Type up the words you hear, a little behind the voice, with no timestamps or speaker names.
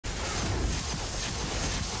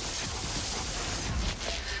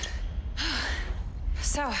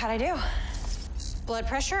So, how'd I do? Blood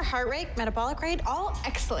pressure, heart rate, metabolic rate, all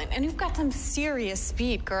excellent. And you've got some serious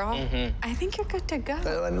speed, girl. I think you're good to go.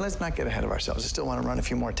 Let's not get ahead of ourselves. I still want to run a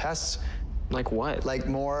few more tests. Like what? Like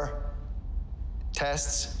more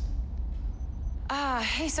tests.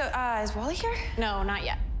 Hey, so, is Wally here? No, not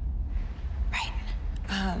yet. Right.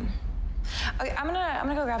 Okay, I'm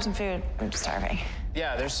gonna go grab some food. I'm starving.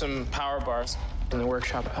 Yeah, there's some power bars in the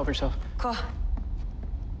workshop. Help yourself. Cool.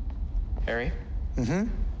 Harry?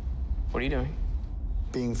 What are you doing?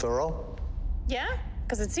 Being thorough. Yeah?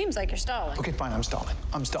 Because it seems like you're stalling. Okay, fine, I'm stalling.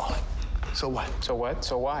 So what? So what?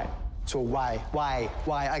 So why? So why? I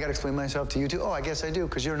gotta explain myself to you too? Oh, I guess I do,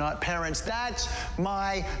 because you're not parents. That's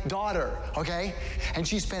my daughter, okay? And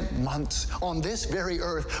she spent months on this very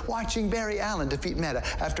earth watching Barry Allen defeat meta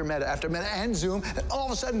after meta after meta and Zoom, and all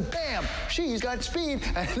of a sudden, bam, she's got speed,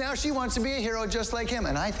 and now she wants to be a hero just like him.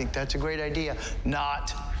 And I think that's a great idea.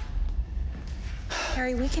 Not.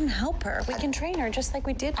 Harry, we can help her. We can train her just like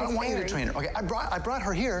we did with I don't want you Barry. to train her, okay? I brought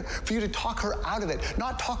her here for you to talk her out of it,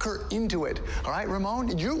 not talk her into it. All right,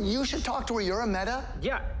 Ramon? You should talk to her. You're a meta.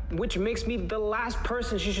 Yeah, which makes me the last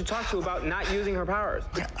person she should talk to about not using her powers.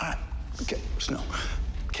 Yeah, okay, Snow,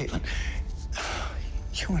 Caitlin,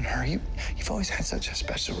 you and her, you've always had such a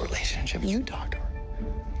special relationship. You talk to her.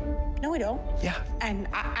 No, we don't. Yeah. And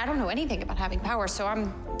I don't know anything about having power, so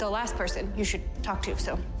I'm the last person you should talk to,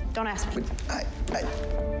 so don't ask me.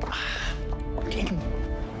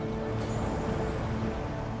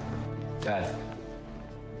 Dad,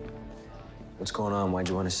 what's going on? Why'd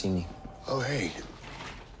you want to see me? Oh, hey.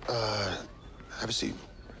 Have a seat.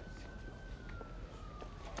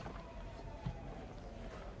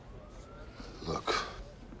 Look,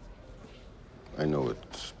 I know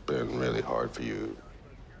it's been really hard for you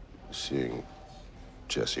seeing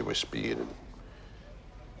Jesse with speed and...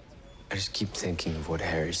 I just keep thinking of what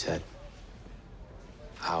Harry said.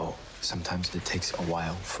 How sometimes it takes a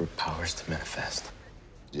while for powers to manifest.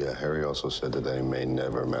 Yeah, Harry also said that they may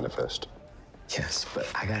never manifest. Yes,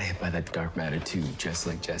 but I got hit by that dark matter too, just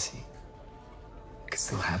like Jesse. It could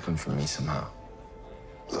still happen for me somehow.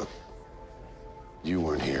 Look, you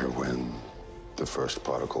weren't here when the first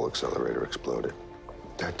particle accelerator exploded.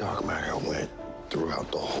 That dark matter went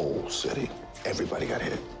throughout the whole city. Everybody got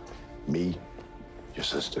hit. Me, your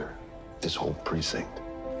sister, this whole precinct.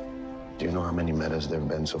 Do you know how many metas there have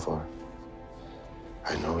been so far?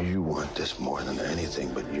 I know you want this more than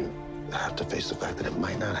anything, but you have to face the fact that it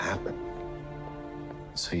might not happen.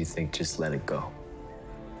 So you think just let it go?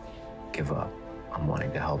 Give up on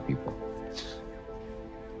wanting to help people?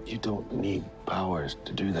 You don't need powers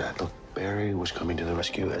to do that. Look, Barry was coming to the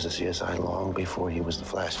rescue as a CSI long before he was the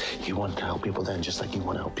Flash. He wanted to help people then, just like you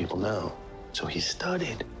want to help people now. So he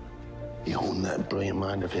studied. He honed that brilliant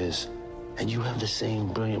mind of his. And you have the same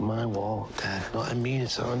brilliant mind, Wall. Dad, no, I mean it,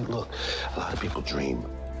 son. Look, a lot of people dream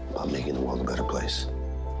about making the world a better place.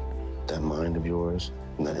 That mind of yours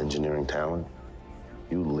and that engineering talent,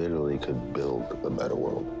 you literally could build a better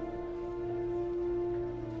world.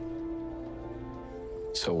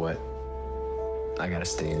 So what? I gotta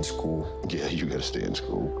stay in school. Yeah, you gotta stay in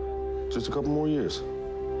school. Just a couple more years.